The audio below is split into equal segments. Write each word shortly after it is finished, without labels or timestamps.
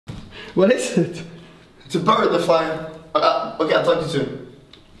What is it? It's a bird that's flying. Okay, I'll talk to you soon.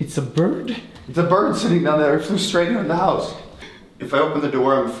 It's a bird? It's a bird sitting down there. It flew straight into the house. If I open the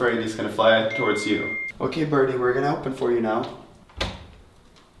door, I'm afraid he's gonna fly towards you. Okay, birdie, we're gonna open for you now.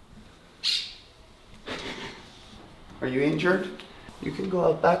 Are you injured? You can go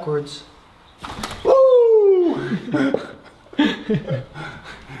out backwards. Woo!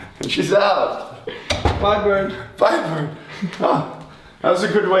 And she's out. Bye, bird. Bye, bird. Oh, that was a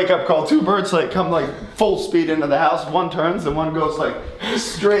good wake-up call. Two birds like come like full speed into the house. One turns and one goes like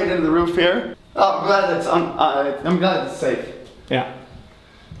straight into the roof here. Oh, I'm glad it's safe. Yeah.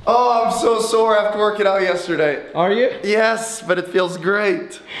 Oh, I'm so sore after working out yesterday. Are you? Yes, but it feels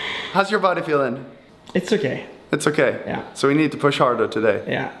great. How's your body feeling? It's okay. It's okay. Yeah. So we need to push harder today.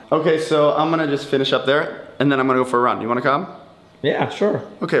 Yeah. Okay, so I'm gonna just finish up there and then I'm gonna go for a run. You wanna come? Yeah, sure.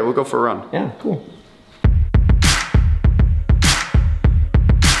 Okay, we'll go for a run. Yeah, cool.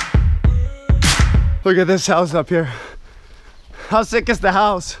 Look at this house up here. How sick is the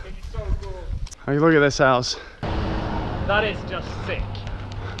house? It's so cool. Hey, look at this house. That is just sick.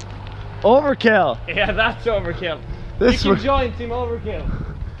 Overkill. Yeah, that's overkill. This you can join Team Overkill.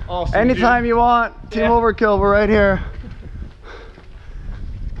 Awesome. Anytime you want, Team Overkill, we're right here.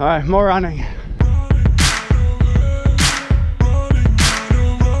 All right, more running.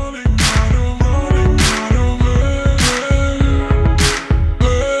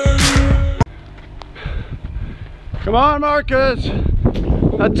 Come on, Marcus.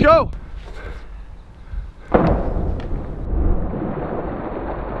 Let's go.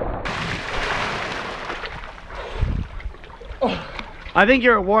 I think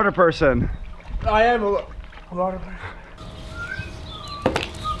you're a water person. I am a water person.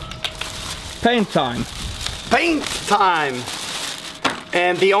 Paint time. Paint time.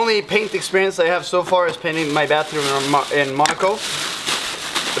 And the only paint experience I have so far is painting my bathroom in Monaco.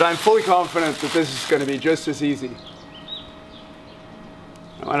 But I'm fully confident that this is going to be just as easy.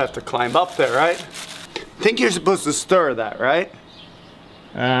 I might have to climb up there, right? I think you're supposed to stir that, right?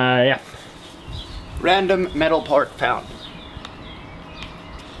 Yeah. Random metal part found.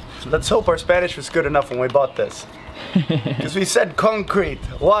 Let's hope our Spanish was good enough when we bought this. Because we said concrete,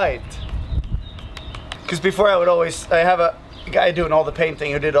 white. Because before I have a guy doing all the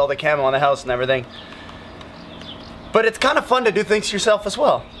painting who did all the camo on the house and everything. But it's kind of fun to do things yourself as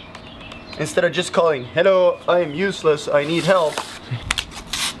well. Instead of just calling, hello, I am useless, I need help.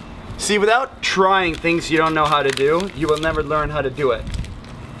 See, without trying things you don't know how to do, you will never learn how to do it.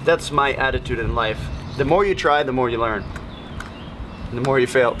 That's my attitude in life. The more you try, the more you learn. And the more you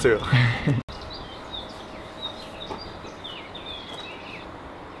fail too.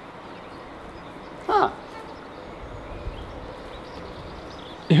 Huh.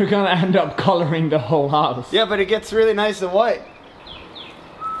 You're gonna end up coloring the whole house. Yeah, but it gets really nice and white.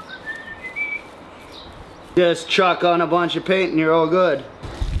 Just chuck on a bunch of paint and you're all good.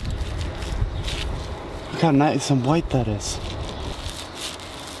 Look how nice and white that is.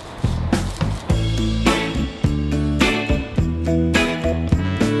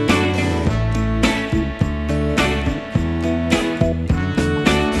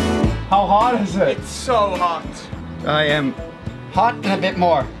 How hot is it? It's so hot. I am hot and a bit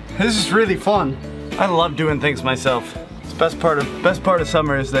more. This is really fun. I love doing things myself. The best part of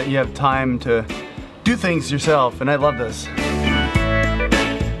summer is that you have time to do things yourself, and I love this.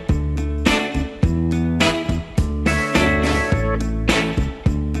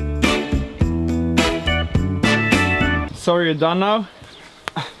 So you're done now?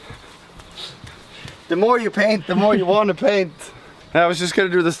 The more you paint, the more you want to paint. I was just gonna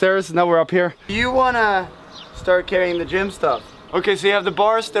do the stairs, and now we're up here. You wanna start carrying the gym stuff. Okay, so you have the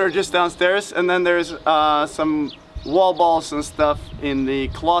bars that are just downstairs, and then there's some wall balls and stuff in the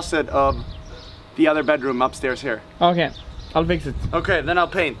closet of the other bedroom upstairs here. Okay, I'll fix it. Okay, then I'll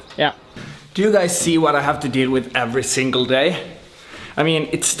paint. Yeah. Do you guys see what I have to deal with every single day? I mean,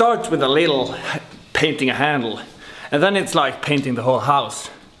 it starts with a little painting a handle, and then it's like painting the whole house.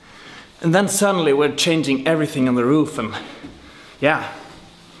 And then suddenly we're changing everything on the roof, and yeah,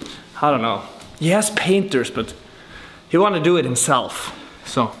 I don't know. He has painters, but he wants to do it himself.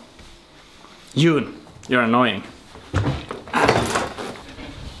 So, Yoon, you're annoying.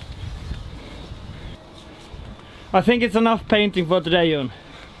 I think it's enough painting for today, Yoon.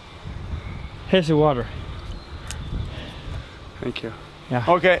 Here's your water. Thank you. Yeah.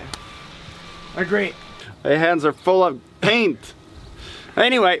 Okay. Agree. My hands are full of paint.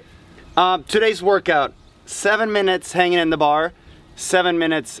 Anyway, today's workout. 7 minutes hanging in the bar, 7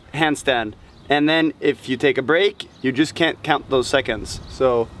 minutes handstand. And then if you take a break, you just can't count those seconds.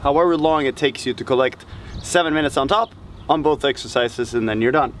 So however long it takes you to collect 7 minutes on top on both exercises, and then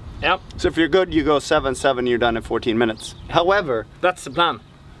you're done. Yep. So if you're good, you go 7-7, you're done in 14 minutes. However, That's the plan.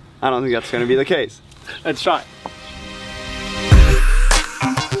 I don't think that's going to be the case. Let's try.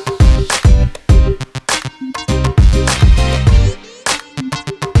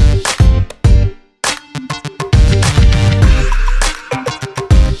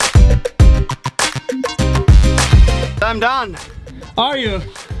 I'm done. Are you?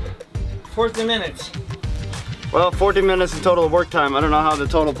 40 minutes. Well, 40 minutes in total work time. I don't know how the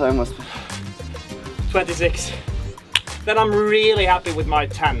total time was. 26. Then I'm really happy with my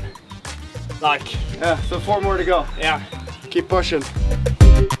 10. Like, Yeah, so 4 more to go. yeah. Keep pushing.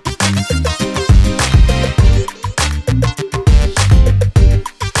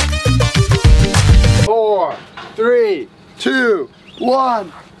 4, 3, 2,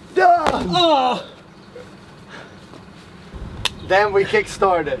 1, done! Oh! Then we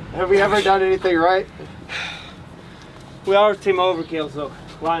kick-started. Have we ever done anything right? We are team overkill, so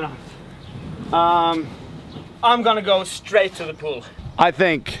why not? I'm gonna go straight to the pool. I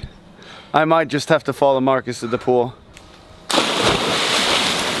think I might just have to follow Marcus to the pool.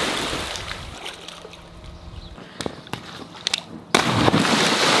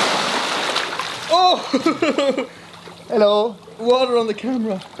 Oh! Hello. Water on the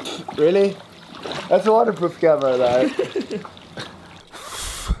camera. Really? That's a waterproof camera there.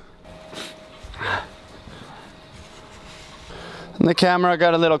 And the camera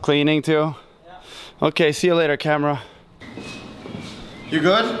got a little cleaning too. Yeah. Okay, see you later, camera. You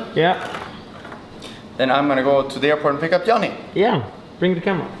good? Yeah. Then I'm gonna go to the airport and pick up Janni. Yeah. Bring the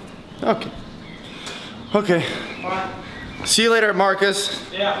camera. Okay. Okay. Bye. See you later, Marcus.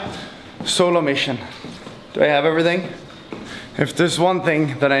 Yeah. Solo mission. Do I have everything? If there's one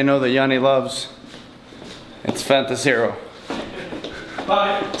thing that I know that Janni loves, it's Fantasero.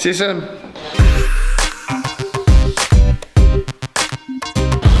 Bye. See you soon.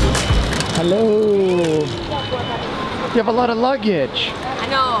 Hello. You have a lot of luggage. I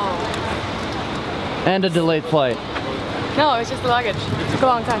know. And a delayed flight. No, it's just the luggage. It took a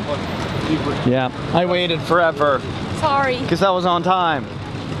long time. Yeah. I waited forever. Sorry. Because that was on time.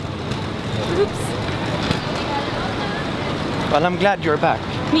 Oops. Well, I'm glad you're back.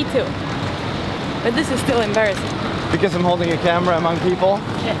 Me too. But this is still embarrassing. Because I'm holding a camera among people?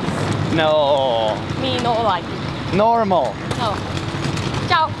 Yes. No. Me no like. Normal. No.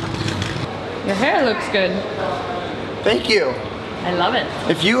 Ciao. Your hair looks good. Thank you. I love it.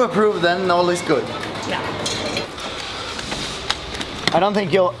 If you approve, then all is good. Yeah. I don't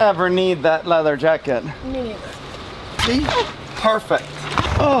think you'll ever need that leather jacket. Me. See? Perfect.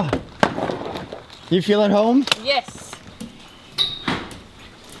 Oh. You feel at home? Yes.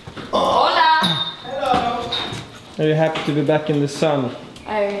 Hola. Hello. Are you happy to be back in the sun?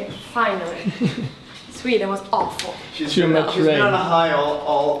 Finally. Sweden was awful. She's Too much been rain. on a high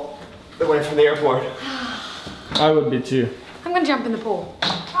all the way from the airport. I would be too. I'm gonna jump in the pool.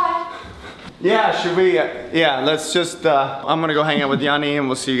 Bye. Yeah, should we? Yeah, let's just, I'm gonna go hang out with Janni and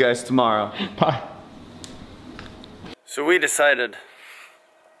we'll see you guys tomorrow. Bye. So we decided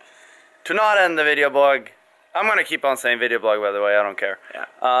to not end the video blog. I'm gonna keep on saying video blog, by the way, I don't care.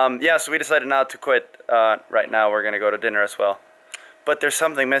 Yeah. Yeah, so we decided not to quit right now. We're gonna go to dinner as well. But there's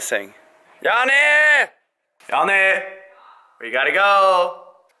something missing. Janni! Janni! We gotta go!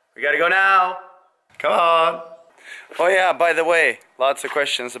 We gotta go now! Come on! Oh yeah, by the way, lots of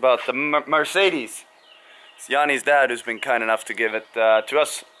questions about the Mercedes. It's Janni's dad who's been kind enough to give it to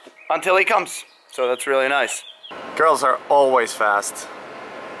us until he comes. So that's really nice. Girls are always fast.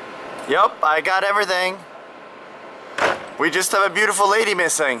 Yup, I got everything. We just have a beautiful lady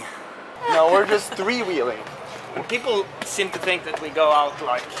missing. No, we're just three-wheeling. People seem to think that we go out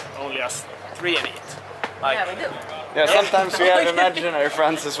like only us three and eat. Like, Yeah, we do. Yeah, sometimes we have imaginary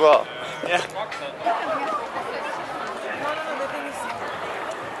friends as well. yeah.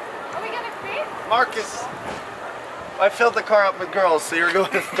 Are we gonna free? Marcus, I filled the car up with girls, so you're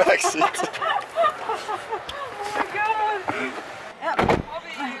going in the back seat. Oh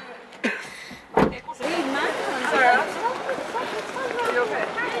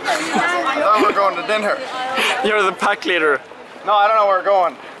my god. Oh, we're going to dinner. You're the pack leader. No, I don't know where we're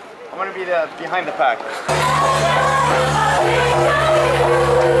going. I'm gonna be behind the pack.